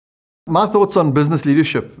My thoughts on business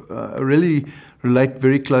leadership really relate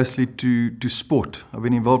very closely to sport. I've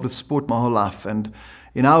been involved with sport my whole life, and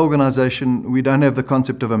in our organization we don't have the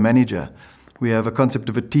concept of a manager. We have a concept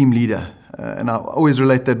of a team leader, and I always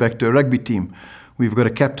relate that back to a rugby team. We've got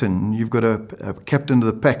a captain, you've got a captain of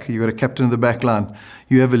the pack, you've got a captain of the back line,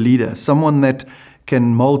 you have a leader, someone that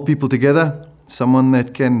can mold people together, someone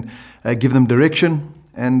that can give them direction,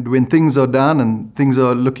 and when things are down and things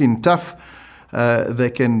are looking tough, they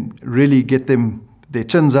can really get their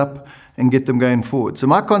chins up and get them going forward. So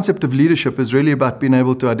my concept of leadership is really about being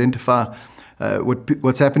able to identify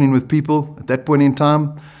what's happening with people at that point in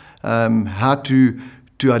time, how to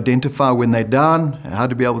identify when they're down, how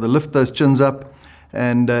to be able to lift those chins up.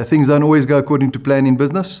 And things don't always go according to plan in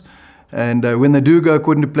business. And when they do go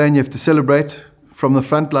according to plan, you have to celebrate from the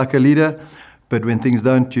front like a leader. But when things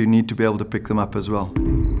don't, you need to be able to pick them up as well.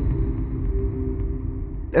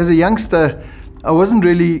 As a youngster, I wasn't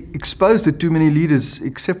really exposed to too many leaders,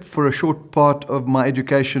 except for a short part of my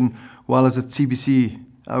education while I was at CBC.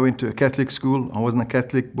 I went to a Catholic school. I wasn't a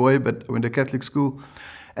Catholic boy, but I went to a Catholic school.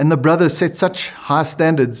 And the brothers set such high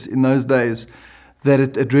standards in those days that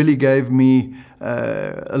it really gave me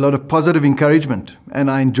a lot of positive encouragement, and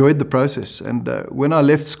I enjoyed the process. And when I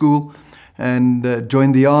left school and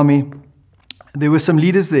joined the army, there were some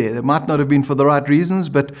leaders there. They might not have been for the right reasons,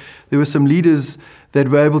 but there were some leaders that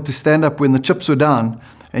were able to stand up when the chips were down.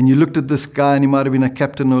 And you looked at this guy, and he might have been a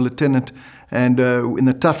captain or lieutenant, and in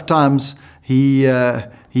the tough times, he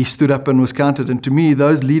stood up and was counted. And to me,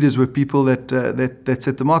 those leaders were people that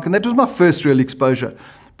set the mark. And that was my first real exposure.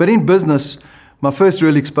 But in business, my first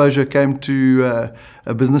real exposure came to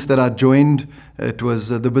a business that I joined. It was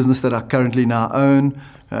the business that I currently now own.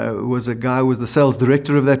 It was a guy who was the sales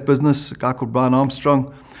director of that business, a guy called Brian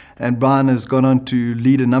Armstrong. And Brian has gone on to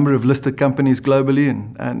lead a number of listed companies globally,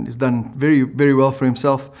 and he's done very, very well for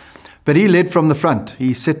himself. But he led from the front.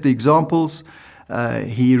 He set the examples.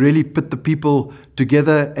 He really put the people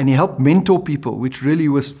together, and he helped mentor people, which really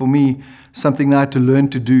was, for me, something that I had to learn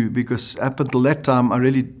to do, because up until that time, I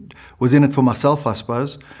really was in it for myself, I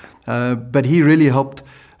suppose. But he really helped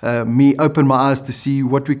me open my eyes to see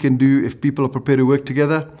what we can do if people are prepared to work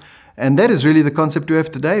together. And that is really the concept we have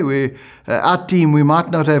today, where our team, we might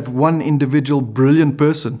not have one individual brilliant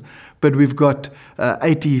person, but we've got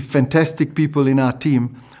 80 fantastic people in our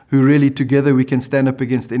team who really together we can stand up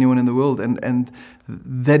against anyone in the world. And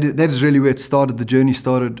that is really where it started, the journey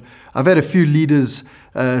started. I've had a few leaders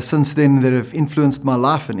since then that have influenced my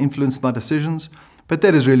life and influenced my decisions, but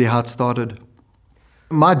that is really how it started.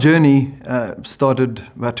 My journey started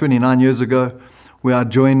about 29 years ago, where I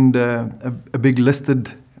joined a big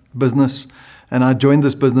listed business, and I joined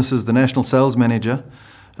this business as the national sales manager,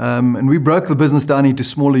 and we broke the business down into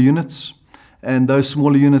smaller units, and those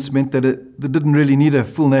smaller units meant that they didn't really need a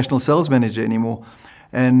full national sales manager anymore.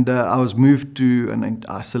 And I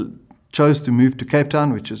chose to move to Cape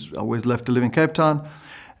Town, which is, I always loved to live in Cape Town,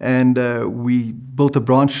 and we built a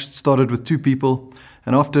branch. Started with 2 people,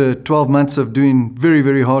 and after 12 months of doing very,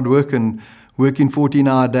 very hard work and working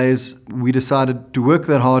 14-hour days, we decided to work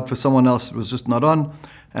that hard for someone else that was just not on.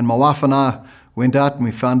 And my wife and I went out and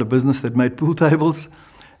we found a business that made pool tables.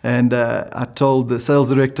 And I told the sales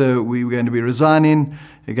director we were going to be resigning.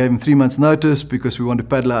 I gave him 3 months' notice because we want to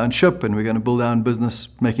paddle our own ship and we're going to build our own business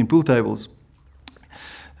making pool tables.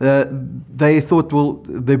 They thought, well,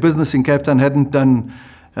 their business in Cape Town hadn't done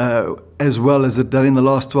as well as it done in the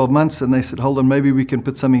last 12 months. And they said, hold on, maybe we can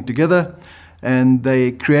put something together. And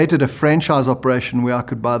they created a franchise operation where I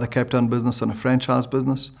could buy the Cape Town business on a franchise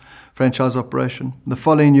operation. The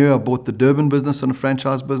following year, I bought the Durban business on a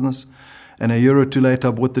franchise business. And a year or two later,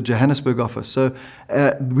 I bought the Johannesburg office. So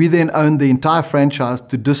we then owned the entire franchise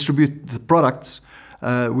to distribute the products,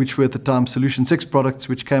 which were at the time Solution 6 products,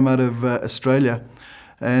 which came out of Australia.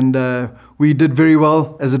 And we did very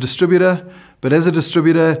well as a distributor. But as a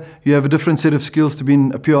distributor, you have a different set of skills to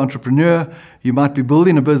being a pure entrepreneur. You might be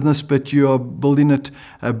building a business, but you are building it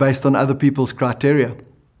based on other people's criteria.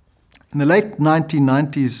 In the late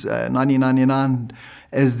 1990s, 1999,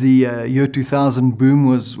 as the year 2000 boom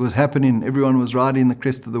was happening, everyone was riding the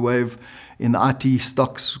crest of the wave in the IT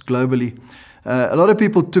stocks globally. A lot of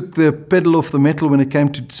people took the pedal off the metal when it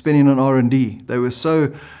came to spending on R&D. They were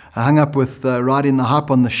so hung up with riding the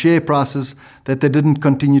hype on the share prices that they didn't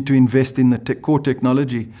continue to invest in the core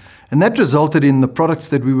technology. And that resulted in the products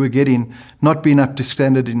that we were getting not being up to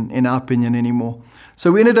standard in our opinion anymore.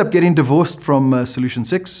 So we ended up getting divorced from Solution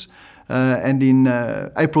 6. And in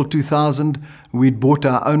April 2000, we'd bought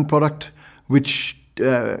our own product, which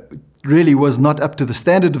really was not up to the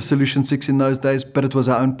standard of Solution 6 in those days, but it was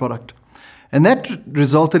our own product. And that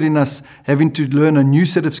resulted in us having to learn a new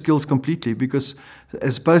set of skills completely, because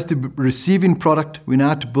as opposed to receiving product, we now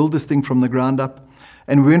had to build this thing from the ground up.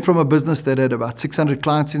 And we went from a business that had about 600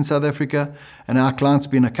 clients in South Africa, and our clients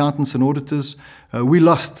being accountants and auditors. We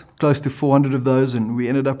lost close to 400 of those, and we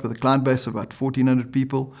ended up with a client base of about 1,400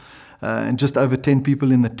 people and just over 10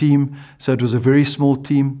 people in the team. So it was a very small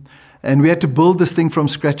team. And we had to build this thing from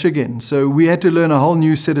scratch again. So we had to learn a whole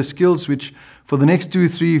new set of skills, which for the next 2,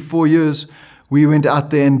 3, 4 years, we went out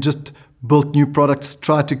there and just built new products,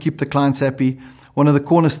 tried to keep the clients happy. One of the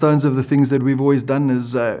cornerstones of the things that we've always done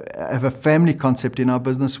is have a family concept in our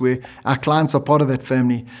business where our clients are part of that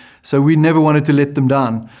family. So we never wanted to let them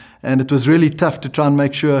down. And it was really tough to try and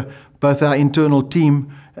make sure both our internal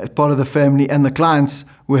team, as part of the family, and the clients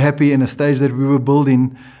were happy in a stage that we were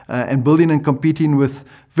building and competing with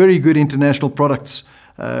very good international products,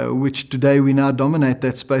 which today we now dominate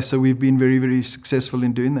that space. So we've been very, very successful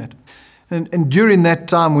in doing that. And during that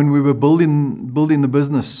time when we were building the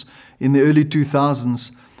business in the early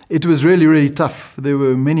 2000s, it was really, really tough. There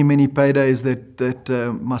were many, many paydays that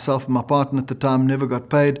myself and my partner at the time never got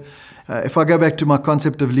paid. If I go back to my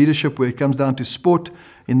concept of leadership, where it comes down to sport,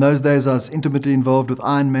 in those days I was intimately involved with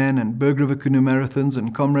Ironman and Berg River Canoe Marathons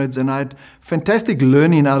and Comrades, and I had fantastic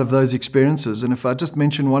learning out of those experiences. And if I just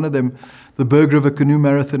mention one of them, the Berg River Canoe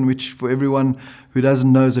Marathon, which for everyone who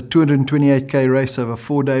doesn't know is a 228k race over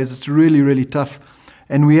 4 days. It's really, really tough.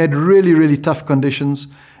 And we had really, really tough conditions.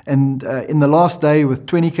 And in the last day, with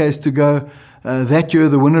 20Ks to go, that year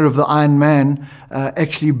the winner of the Ironman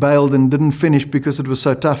actually bailed and didn't finish because it was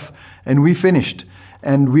so tough. And we finished.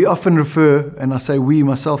 And we often refer, and I say we,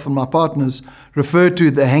 myself and my partners, refer to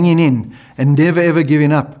the hanging in and never ever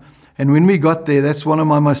giving up. And when we got there, that's one of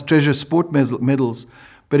my most treasured sport medals.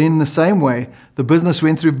 But in the same way, the business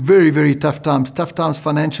went through very, very tough times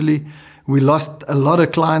financially. We lost a lot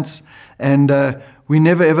of clients, and we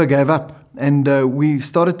never ever gave up. And we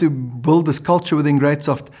started to build this culture within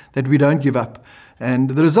GreatSoft that we don't give up. And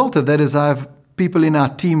the result of that is I have people in our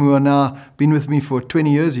team who are now been with me for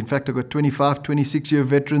 20 years. In fact, I've got 25, 26-year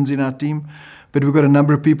veterans in our team. But we've got a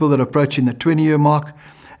number of people that are approaching the 20-year mark.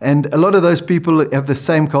 And a lot of those people have the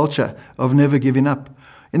same culture of never giving up.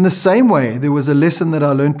 In the same way, there was a lesson that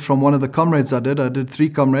I learned from one of the Comrades I did. I did 3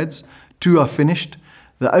 Comrades. 2 I finished.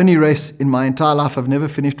 The only race in my entire life I've never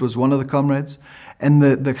finished was one of the Comrades. And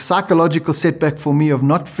the psychological setback for me of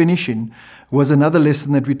not finishing was another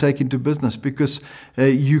lesson that we take into business, because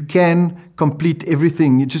you can complete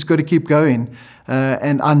everything. You just got to keep going.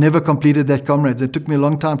 And I never completed that Comrades. It took me a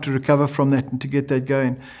long time to recover from that and to get that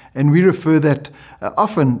going. And we refer that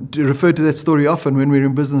to that story often when we're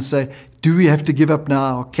in business, say, do we have to give up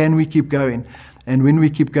now, or can we keep going? And when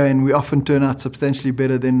we keep going, we often turn out substantially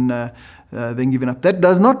better than giving up. That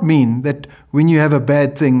does not mean that when you have a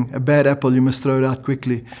bad thing, a bad apple, you must throw it out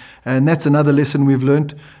quickly. And that's another lesson we've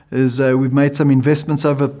learned, is we've made some investments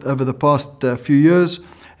over the past few years,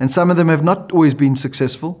 and some of them have not always been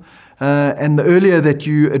successful. And the earlier that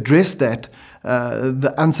you address that,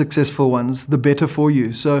 the unsuccessful ones, the better for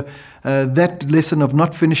you. So that lesson of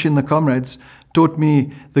not finishing the Comrades taught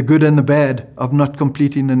me the good and the bad of not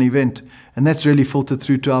completing an event. And that's really filtered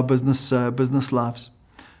through to our business lives.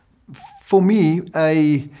 For me,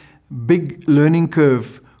 a big learning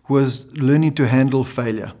curve was learning to handle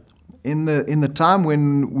failure. In the time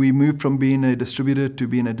when we moved from being a distributor to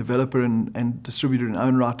being a developer and distributor in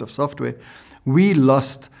own right of software, we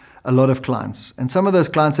lost a lot of clients. And some of those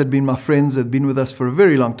clients had been my friends, had been with us for a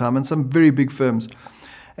very long time, and some very big firms.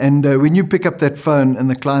 And when you pick up that phone and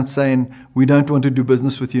the client's saying, we don't want to do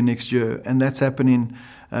business with you next year, and that's happening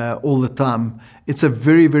all the time, it's a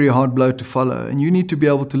very, very hard blow to follow. And you need to be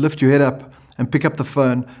able to lift your head up and pick up the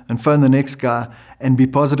phone and phone the next guy and be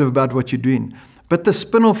positive about what you're doing. But the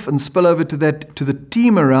spin-off and spill over to the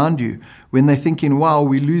team around you, when they're thinking, wow,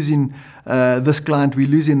 we're losing this client, we're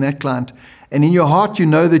losing that client. And in your heart, you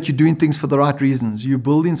know that you're doing things for the right reasons. You're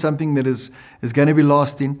building something that is going to be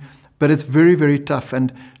lasting, but it's very, very tough.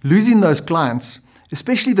 And losing those clients,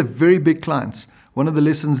 especially the very big clients, one of the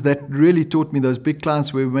lessons that really taught me, those big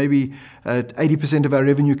clients where maybe 80% of our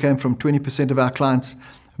revenue came from 20% of our clients,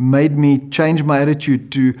 made me change my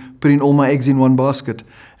attitude to putting all my eggs in one basket.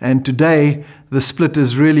 And today, the split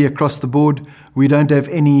is really across the board. We don't have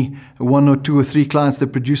any 1 or 2 or 3 clients that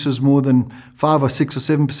produces more than 5 or 6 or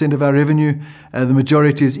 7% of our revenue. The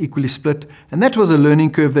majority is equally split. And that was a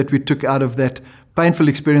learning curve that we took out of that painful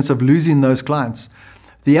experience of losing those clients.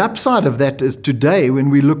 The upside of that is today, when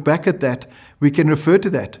we look back at that, we can refer to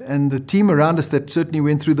that. And the team around us that certainly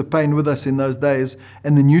went through the pain with us in those days,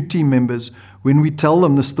 and the new team members, when we tell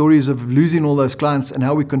them the stories of losing all those clients and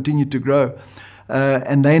how we continue to grow,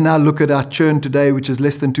 and they now look at our churn today, which is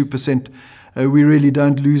less than 2%. We really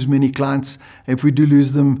don't lose many clients. If we do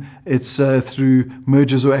lose them, it's through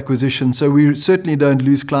mergers or acquisitions. So we certainly don't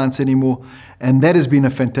lose clients anymore. And that has been a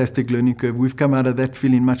fantastic learning curve. We've come out of that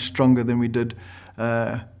feeling much stronger than we did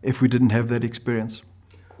if we didn't have that experience.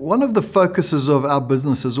 One of the focuses of our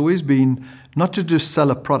business has always been not to just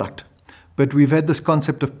sell a product, but we've had this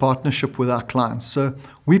concept of partnership with our clients. So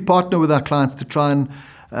we partner with our clients to try and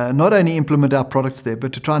not only implement our products there,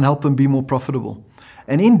 but to try and help them be more profitable.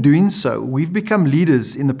 And in doing so, we've become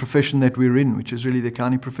leaders in the profession that we're in, which is really the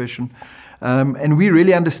accounting profession. And we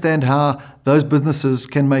really understand how those businesses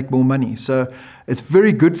can make more money. So it's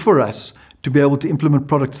very good for us to be able to implement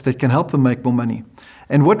products that can help them make more money.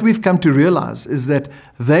 And what we've come to realize is that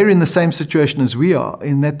they're in the same situation as we are,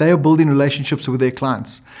 in that they are building relationships with their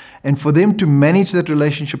clients. And for them to manage that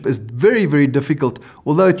relationship is very, very difficult,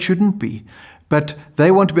 although it shouldn't be. But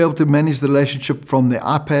they want to be able to manage the relationship from their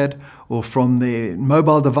iPad or from their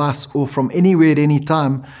mobile device or from anywhere at any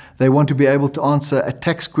time. They want to be able to answer a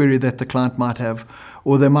tax query that the client might have.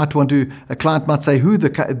 Or they might want to, a client might say, who are the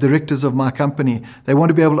directors of my company? They want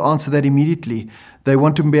to be able to answer that immediately. They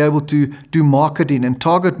want to be able to do marketing and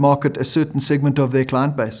target market a certain segment of their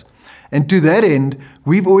client base. And to that end,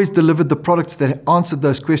 we've always delivered the products that answered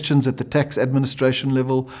those questions at the tax administration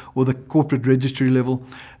level or the corporate registry level.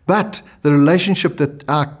 But the relationship that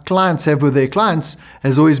our clients have with their clients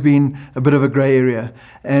has always been a bit of a grey area.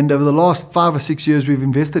 And over the last 5 or 6 years, we've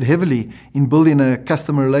invested heavily in building a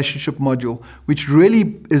customer relationship module, which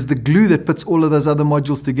really is the glue that puts all of those other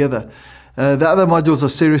modules together. The other modules are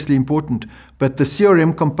seriously important, but the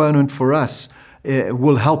CRM component for us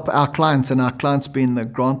will help our clients, and our clients being the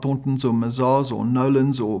Grant Thorntons or Mazars or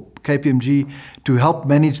Nolans or KPMG, to help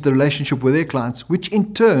manage the relationship with their clients, which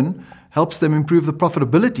in turn helps them improve the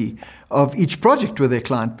profitability of each project with their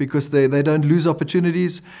client, because they don't lose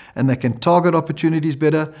opportunities and they can target opportunities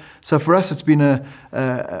better. So for us, it's been a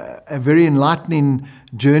very enlightening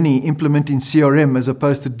journey implementing CRM as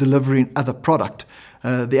opposed to delivering other product.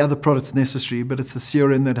 The other product's necessary, but it's the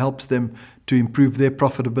CRM that helps them to improve their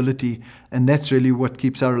profitability, and that's really what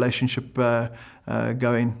keeps our relationship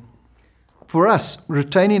going. For us,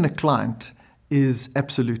 retaining a client is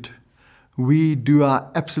absolute. We do our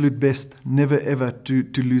absolute best never ever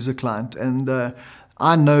to lose a client, and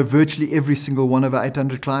I know virtually every single one of our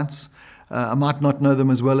 800 clients. I might not know them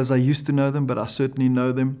as well as I used to know them, but I certainly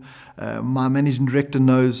know them. My managing director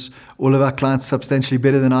knows all of our clients substantially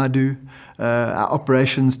better than I do. Our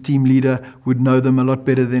operations team leader would know them a lot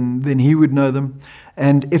better than he would know them.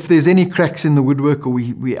 And if there's any cracks in the woodwork, or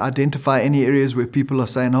we identify any areas where people are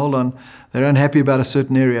saying, hold on, they're unhappy about a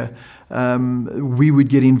certain area, we would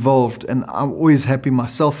get involved. And I'm always happy. My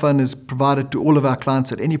cell phone is provided to all of our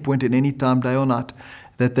clients at any point, at any time, day or night,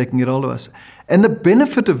 that they can get hold of us. And the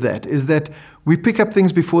benefit of that is that we pick up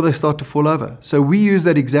things before they start to fall over. So we use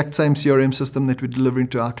that exact same CRM system that we're delivering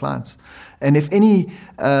to our clients. And if any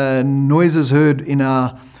noise is heard in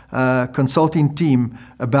our consulting team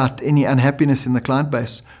about any unhappiness in the client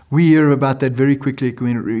base, we hear about that very quickly.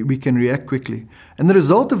 We can react quickly. And the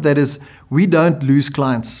result of that is we don't lose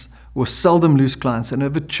clients, or seldom lose clients, and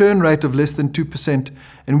have a churn rate of less than 2%.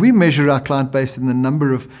 And we measure our client base in the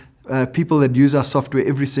number of people that use our software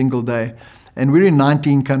every single day. And we're in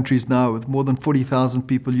 19 countries now with more than 40,000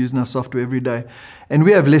 people using our software every day. And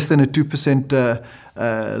we have less than a 2%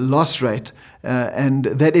 loss rate. And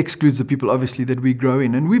that excludes the people, obviously, that we grow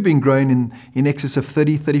in. And we've been growing in excess of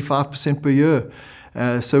 35% per year.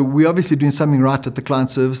 So we're obviously doing something right at the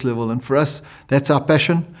client service level. And for us, that's our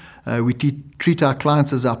passion. We treat our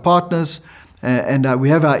clients as our partners. And we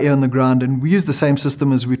have our ear on the ground. And we use the same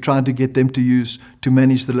system as we're trying to get them to use to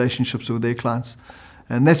manage the relationships with their clients.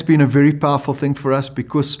 And that's been a very powerful thing for us,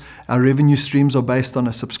 because our revenue streams are based on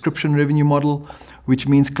a subscription revenue model, which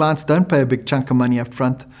means clients don't pay a big chunk of money up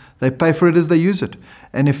front. They pay for it as they use it.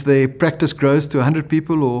 And if their practice grows to 100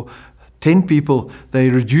 people or 10 people, they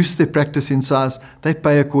reduce their practice in size, they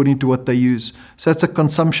pay according to what they use. So it's a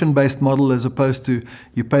consumption-based model as opposed to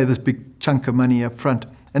you pay this big chunk of money up front.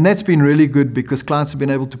 And that's been really good, because clients have been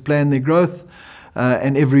able to plan their growth.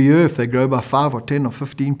 And every year, if they grow by 5 or 10 or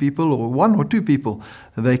 15 people or 1 or 2 people,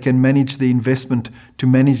 they can manage the investment to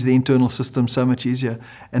manage the internal system so much easier.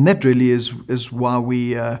 And that really is why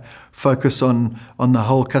we focus on the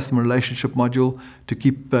whole customer relationship module, to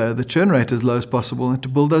keep the churn rate as low as possible and to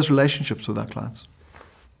build those relationships with our clients.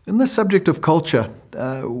 In the subject of culture,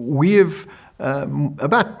 we have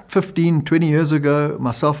about 15, 20 years ago,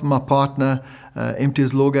 myself and my partner,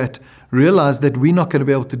 Imtiaz Lorgat, realized that we're not going to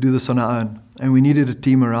be able to do this on our own, and we needed a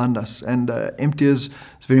team around us. And Imtiaz is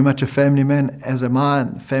very much a family man, as am I,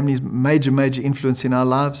 and family's major influence in our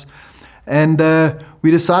lives. And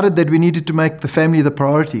we decided that we needed to make the family the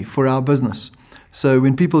priority for our business. So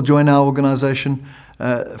when people join our organization,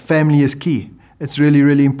 family is key. It's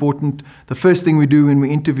really important. The first thing we do when we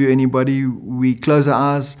interview anybody, we close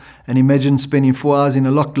our eyes and imagine spending 4 hours in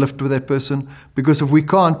a locked lift with that person. Because if we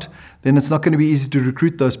can't, then it's not going to be easy to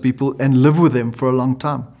recruit those people and live with them for a long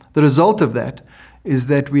time. The result of that is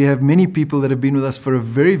that we have many people that have been with us for a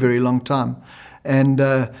very long time. And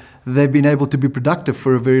they've been able to be productive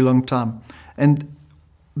for a very long time. And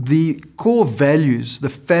the core values, the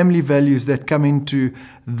family values that come into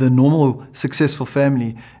the normal successful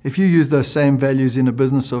family, if you use those same values in a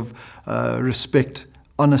business of respect,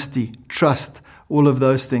 honesty, trust, all of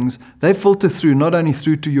those things, they filter through, not only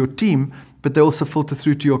through to your team, but they also filter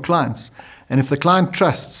through to your clients. And if the client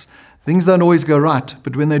trusts, things don't always go right,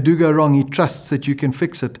 but when they do go wrong, he trusts that you can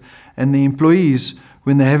fix it. And the employees,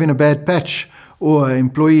 when they're having a bad patch, or an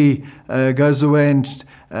employee goes away and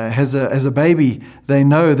has a baby, they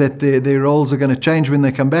know that their roles are going to change when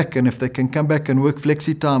they come back. And if they can come back and work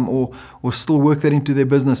flexi time or still work that into their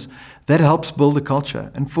business, that helps build a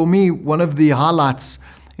culture. And for me, one of the highlights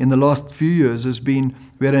in the last few years has been,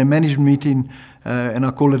 we had a management meeting, and I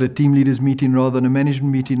call it a team leaders meeting rather than a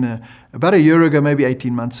management meeting, about a year ago, maybe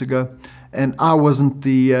 18 months ago. And I wasn't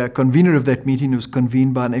the convener of that meeting. It was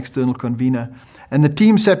convened by an external convener. And the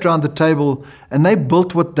team sat around the table and they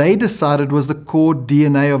built what they decided was the core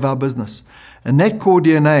DNA of our business. And that core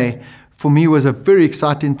DNA, for me, was a very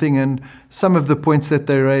exciting thing. And some of the points that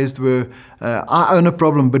they raised were, I own a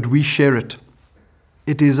problem, but we share it.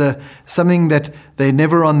 It is something that they're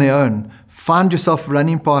never on their own. Find yourself a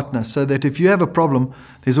running partner so that if you have a problem,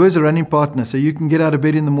 there's always a running partner. So you can get out of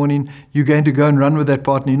bed in the morning, you're going to go and run with that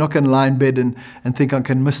partner. You're not going to lie in bed and think I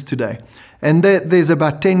can miss today. And there's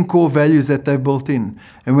about 10 core values that they've built in.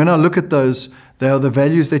 And when I look at those, they are the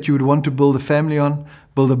values that you would want to build a family on,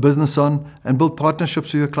 build a business on, and build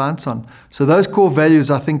partnerships with your clients on. So those core values,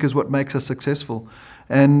 I think, is what makes us successful.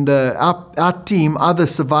 And our team either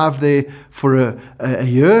survive there for a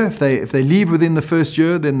year. If they leave within the first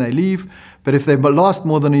year, then they leave. But if they last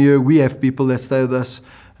more than a year, we have people that stay with us,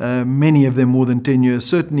 many of them more than 10 years.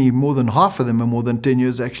 Certainly more than half of them are more than 10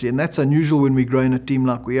 years, actually. And that's unusual when we grow in a team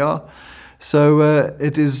like we are. So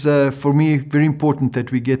it is, for me, very important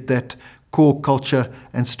that we get that core culture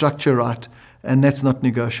and structure right. And that's not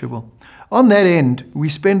negotiable. On that end, we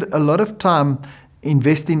spend a lot of time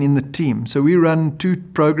investing in the team. So we run 2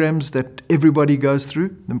 programs that everybody goes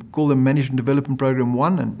through. We call them Management Development Program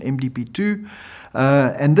 1 and MDP 2.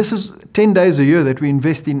 And this is 10 days a year that we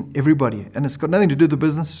invest in everybody. And it's got nothing to do with the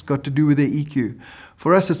business. It's got to do with their EQ.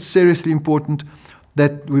 For us, it's seriously important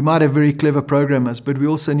that we might have very clever programmers, but we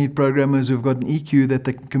also need programmers who've got an EQ that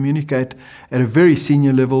they can communicate at a very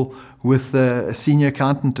senior level with a senior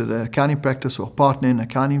accountant at an accounting practice or partner in an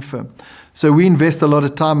accounting firm. So we invest a lot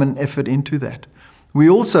of time and effort into that. We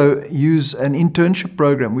also use an internship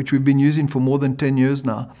program, which we've been using for more than 10 years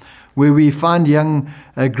now, where we find young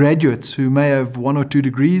graduates who may have 1 or 2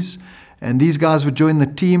 degrees, and these guys would join the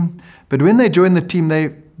team. But when they join the team,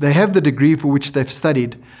 they have the degree for which they've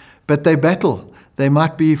studied, but they battle. They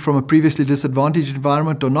might be from a previously disadvantaged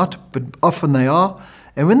environment or not, but often they are.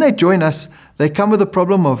 And when they join us, they come with a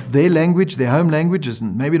problem of their language, their home language is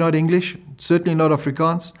maybe not English, certainly not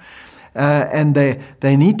Afrikaans. And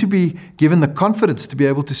they need to be given the confidence to be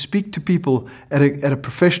able to speak to people at a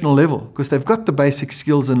professional level, because they've got the basic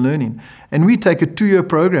skills and learning. And we take a 2-year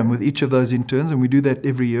program with each of those interns, and we do that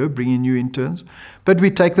every year, bring in new interns. But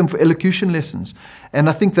we take them for elocution lessons. And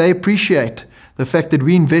I think they appreciate the fact that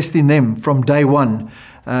we invest in them from day one.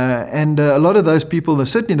 And a lot of those people,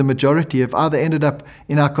 certainly the majority, have either ended up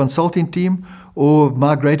in our consulting team or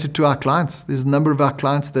migrated to our clients. There's a number of our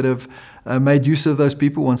clients that have made use of those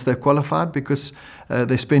people once they're qualified, because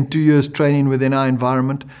they spent 2 years training within our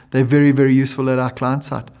environment. They're very useful at our client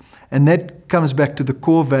site. And that comes back to the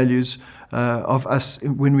core values of us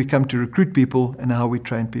when we come to recruit people and how we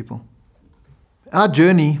train people. Our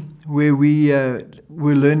journey, where we're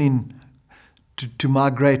learning to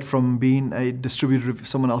migrate from being a distributor of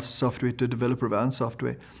someone else's software to a developer of our own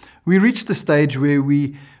software, we reached the stage where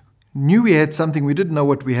we knew we had something. We didn't know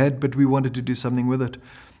what we had, but we wanted to do something with it.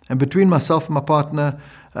 And between myself and my partner,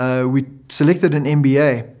 we selected an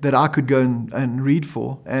MBA that I could go and read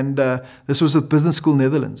for. And this was at Business School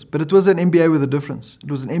Netherlands. But it was an MBA with a difference. It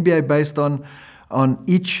was an MBA based on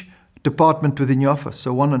each department within your office.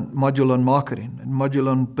 So one module on marketing, a module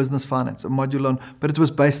on business finance, a module on, but it was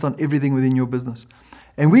based on everything within your business.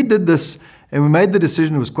 And we did this, and we made the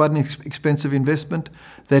decision, it was quite an expensive investment,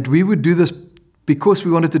 that we would do this because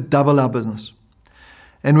we wanted to double our business.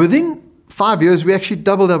 And within 5 years, we actually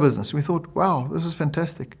doubled our business. We thought, wow, this is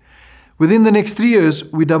fantastic. Within the next 3 years,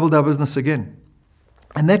 we doubled our business again.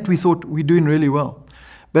 And that we thought we're doing really well.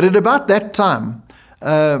 But at about that time,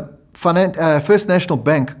 First National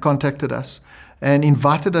Bank contacted us and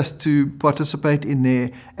invited us to participate in their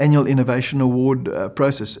annual Innovation Award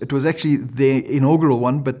process. It was actually their inaugural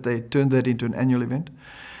one, but they turned that into an annual event.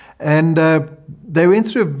 And they went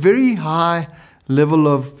through a very high level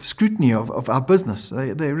of scrutiny of our business.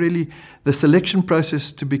 They really, the selection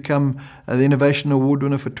process to become the Innovation Award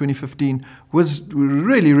winner for 2015 was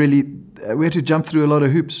really, we had to jump through a lot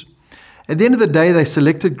of hoops. At the end of the day, they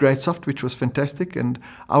selected GreatSoft, which was fantastic, and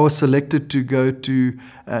I was selected to go to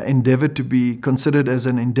Endeavour to be considered as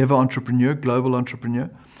an Endeavour entrepreneur, global entrepreneur.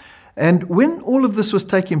 And when all of this was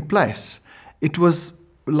taking place, it was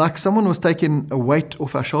like someone was taking a weight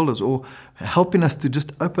off our shoulders or helping us to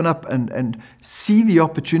just open up and see the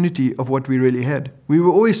opportunity of what we really had. We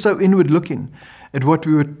were always so inward looking at what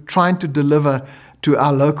we were trying to deliver to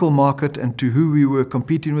our local market and to who we were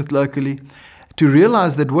competing with locally, to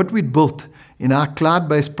realize that what we'd built in our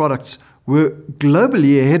cloud-based products were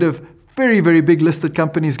globally ahead of very, very big listed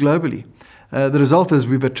companies globally. The result is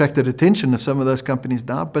we've attracted attention of some of those companies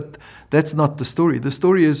now, but that's not the story. The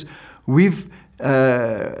story is we've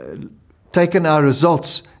taken our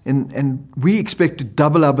results and we expect to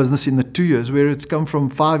double our business in the 2 years, where it's come from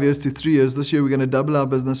 5 years to 3 years. This year we're going to double our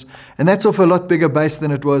business, and that's off a lot bigger base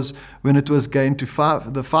than it was when it was going to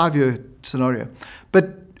the 5-year scenario.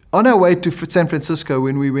 But on our way to San Francisco,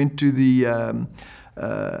 when we went to the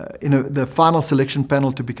final selection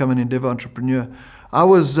panel to become an Endeavour entrepreneur, I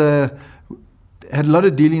had a lot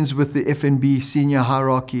of dealings with the FNB senior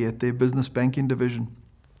hierarchy at their business banking division.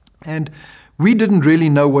 And we didn't really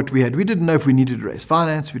know what we had. We didn't know if we needed to raise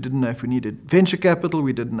finance. We didn't know if we needed venture capital.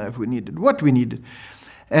 We didn't know if we needed what we needed.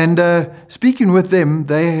 And speaking with them,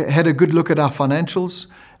 they had a good look at our financials,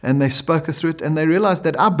 and they spoke us through it, and they realized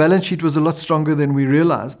that our balance sheet was a lot stronger than we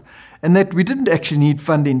realized, and that we didn't actually need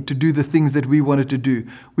funding to do the things that we wanted to do.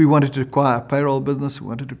 We wanted to acquire a payroll business. We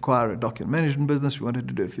wanted to acquire a document management business. We wanted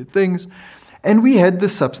to do a few things. And we had the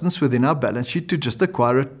substance within our balance sheet to just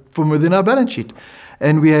acquire it from within our balance sheet.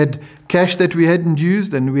 And we had cash that we hadn't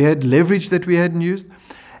used, and we had leverage that we hadn't used.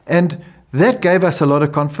 And that gave us a lot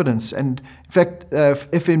of confidence. And in fact,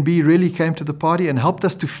 FNB really came to the party and helped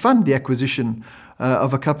us to fund the acquisition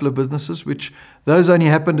of a couple of businesses, which those only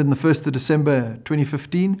happened in the 1st of December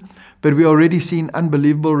 2015. But we already seen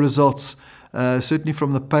unbelievable results, certainly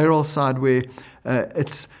from the payroll side, where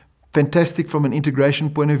it's fantastic from an integration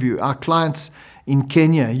point of view. Our clients in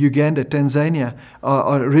Kenya, Uganda, Tanzania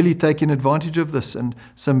are really taking advantage of this, and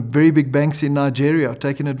some very big banks in Nigeria are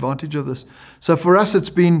taking advantage of this. So for us, it's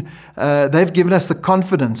been, they've given us the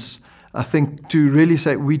confidence, I think, to really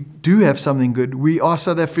say we do have something good. We are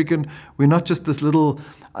South African. We're not just this little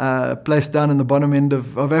place down in the bottom end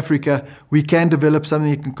of Africa. We can develop something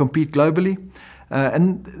that can compete globally.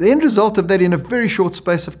 And the end result of that, in a very short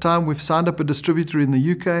space of time, we've signed up a distributor in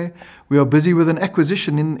the UK. We are busy with an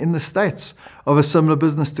acquisition in the States of a similar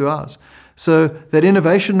business to ours. So that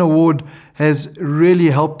Innovation Award has really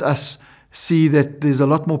helped us see that there's a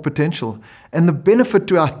lot more potential. And the benefit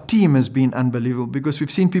to our team has been unbelievable, because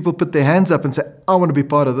we've seen people put their hands up and say, I want to be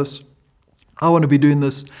part of this. I want to be doing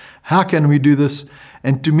this. How can we do this?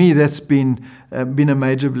 And to me, that's been a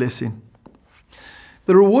major blessing.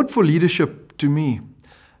 The reward for leadership, to me,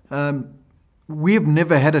 we have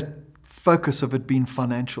never had a focus of it being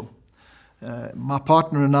financial. My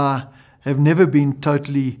partner and I have never been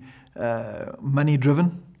totally money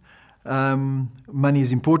driven. Money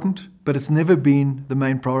is important, but it's never been the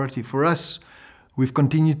main priority. For us, we've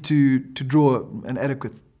continued to draw an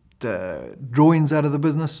adequate drawings out of the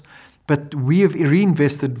business, but we have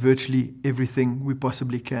reinvested virtually everything we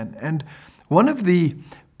possibly can. And one of the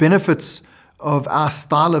benefits of our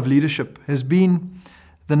style of leadership has been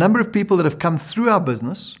the number of people that have come through our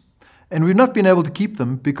business, and we've not been able to keep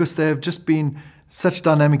them because they have just been such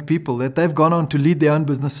dynamic people that they've gone on to lead their own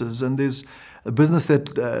businesses. And there's a business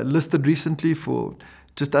that listed recently for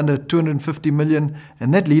just under 250 million,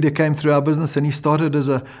 and that leader came through our business, and he started as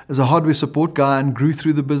a hardware support guy and grew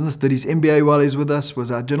through the business, did his MBA while he's with us,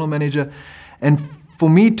 was our general manager. And for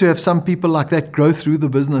me to have some people like that grow through the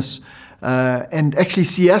business and actually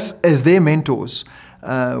see us as their mentors,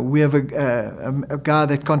 We have a guy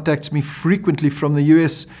that contacts me frequently from the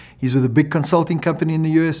US. He's with a big consulting company in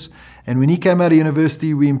the US. And when he came out of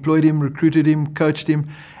university, we employed him, recruited him, coached him.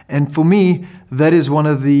 And for me, that is one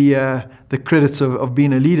of the credits of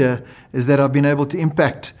being a leader, is that I've been able to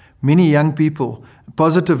impact many young people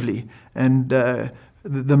positively. And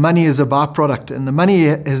the money is a byproduct, and the money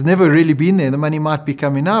has never really been there. The money might be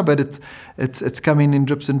coming now, but it's coming in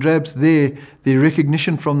drips and drabs. The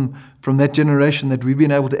recognition from that generation that we've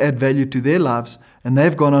been able to add value to their lives, and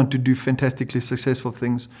they've gone on to do fantastically successful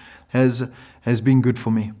things, has been good for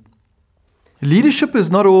me. Leadership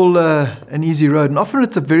is not all an easy road, and often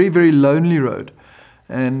it's a very, very lonely road.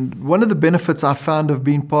 And one of the benefits I found of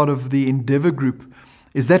being part of the Endeavour Group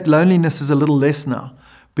is that loneliness is a little less now.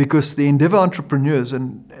 Because the Endeavour entrepreneurs,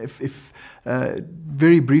 and if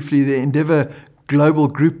very briefly, the Endeavour Global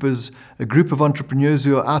Group is a group of entrepreneurs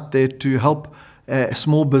who are out there to help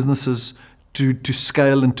small businesses to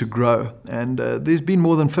scale and to grow. And there's been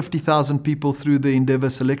more than 50,000 people through the Endeavour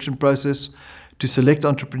selection process to select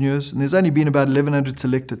entrepreneurs, and there's only been about 1,100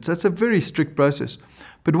 selected. So it's a very strict process.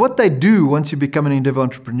 But what they do once you become an Endeavour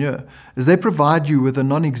entrepreneur is they provide you with a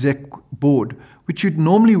non-exec board, which you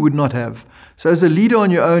normally would not have. So as a leader on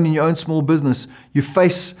your own in your own small business, you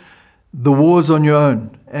face the wars on your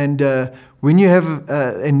own. And when you have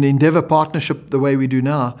an Endeavour partnership the way we do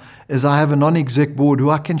now, is I have a non-exec board who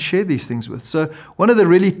I can share these things with. So one of the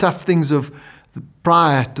really tough things of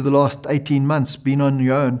prior to the last 18 months being on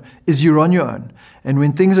your own is you're on your own. And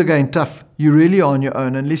when things are going tough, you really are on your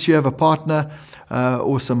own, unless you have a partner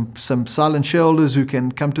or some silent shareholders who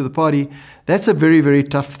can come to the party. That's a very, very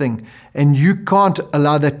tough thing. And you can't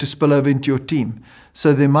allow that to spill over into your team.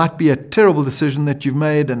 So there might be a terrible decision that you've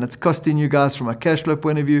made, and it's costing you guys from a cash flow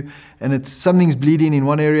point of view, and something's bleeding in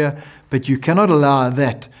one area, but you cannot allow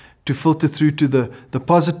that to filter through to the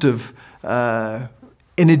positive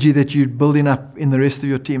energy that you're building up in the rest of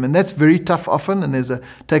your team. And that's very tough often, and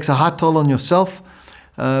takes a high toll on yourself.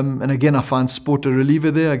 And again, I find sport a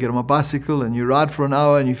reliever there. I get on my bicycle and you ride for an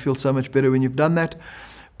hour and you feel so much better when you've done that.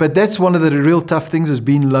 But that's one of the real tough things, is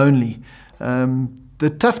being lonely. The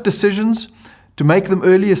tough decisions, to make them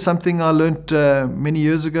early, is something I learned many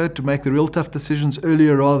years ago, to make the real tough decisions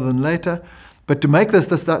earlier rather than later. But to make those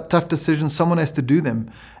tough decisions, someone has to do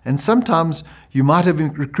them. And sometimes you might have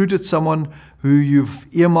recruited someone who you've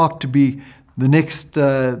earmarked to be the next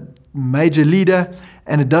major leader,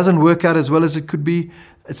 and it doesn't work out as well as it could be.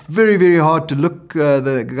 It's very, very hard to look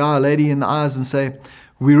the guy or lady in the eyes and say,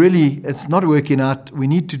 it's not working out. We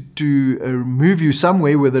need to move you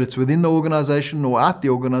somewhere, whether it's within the organization or out the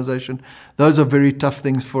organization. Those are very tough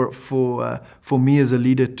things for me as a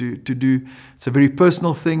leader to do. It's a very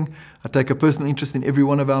personal thing. I take a personal interest in every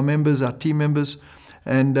one of our members, our team members.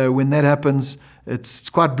 And when that happens, it's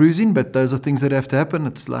quite bruising, but those are things that have to happen.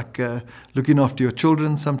 It's like looking after your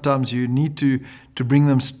children. Sometimes you need to bring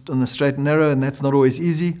them on the straight and narrow, and that's not always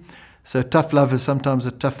easy. So tough love is sometimes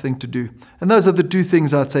a tough thing to do. And those are the two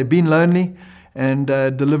things I'd say: being lonely and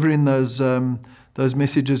delivering those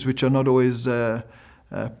messages, which are not always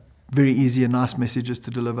very easy and nice messages to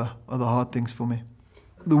deliver, are the hard things for me.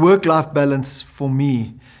 The work-life balance for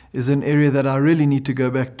me is an area that I really need to go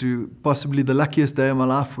back to, possibly the luckiest day of my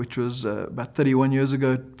life, which was about 31 years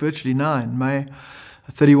ago, virtually now in May,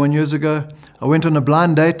 31 years ago. I went on a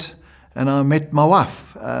blind date and I met my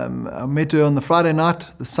wife. I met her on the Friday night.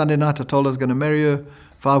 The Sunday night I told her I was going to marry her.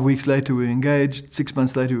 5 weeks later we were engaged. 6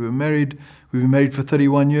 months later we were married. We've been married for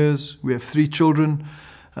 31 years. We have 3 children.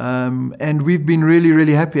 And we've been really,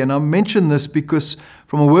 really happy. And I mention this because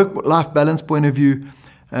from a work-life balance point of view,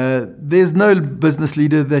 there's no business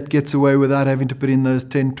leader that gets away without having to put in those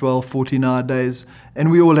 10, 12, 14-hour days.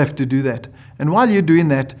 And we all have to do that. And while you're doing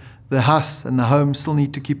that, the house and the home still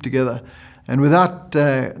need to keep together. And without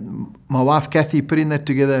my wife, Kathy, putting that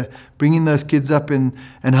together, bringing those kids up and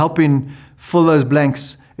helping fill those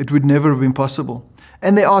blanks, it would never have been possible.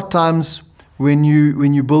 And there are times when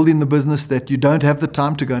you build in the business that you don't have the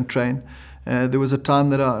time to go and train. There was a time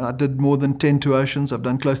that I did more than 10 2 oceans. I've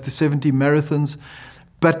done close to 70 marathons.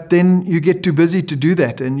 But then you get too busy to do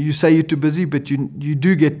that. And you say you're too busy, but you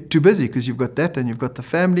do get too busy because you've got that and you've got the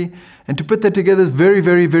family. And to put that together is very,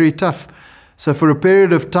 very, very tough. So for a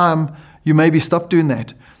period of time, you maybe stop doing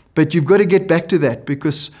that. But you've got to get back to that,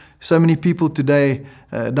 because so many people today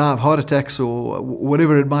die of heart attacks or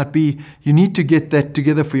whatever it might be. You need to get that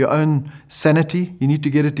together for your own sanity. You need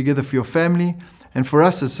to get it together for your family. And for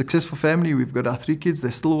us, as a successful family, we've got our 3 kids.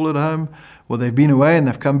 They're still all at home. Well, they've been away and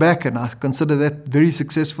they've come back, and I consider that very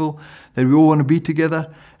successful, that we all want to be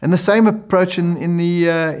together. And the same approach in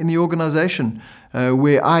the organization,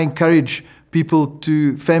 where I encourage people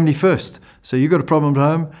to family first. So you got a problem at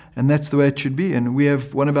home, and that's the way it should be. And we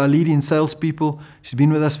have one of our leading salespeople. She's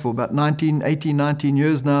been with us for about 19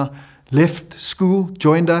 years now. Left school,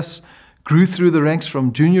 joined us, grew through the ranks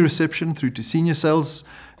from junior reception through to senior sales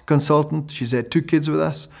consultant. She's had 2 kids with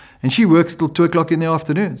us, and she works till 2 o'clock in the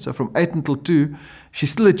afternoon. So from 8 until 2, she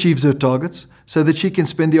still achieves her targets so that she can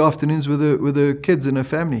spend the afternoons with her kids and her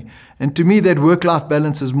family. And to me, that work-life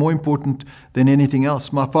balance is more important than anything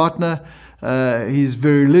else. My partner, he's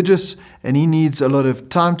very religious, and he needs a lot of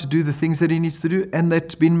time to do the things that he needs to do, and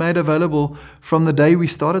that's been made available from the day we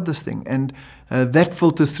started this thing. And that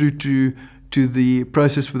filters through to the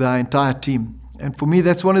process with our entire team. And for me,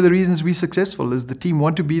 that's one of the reasons we're successful, is the team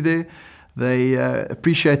want to be there. They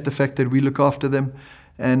appreciate the fact that we look after them.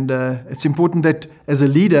 And it's important that as a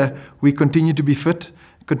leader, we continue to be fit,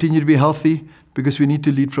 continue to be healthy, because we need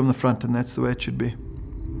to lead from the front, and that's the way it should be.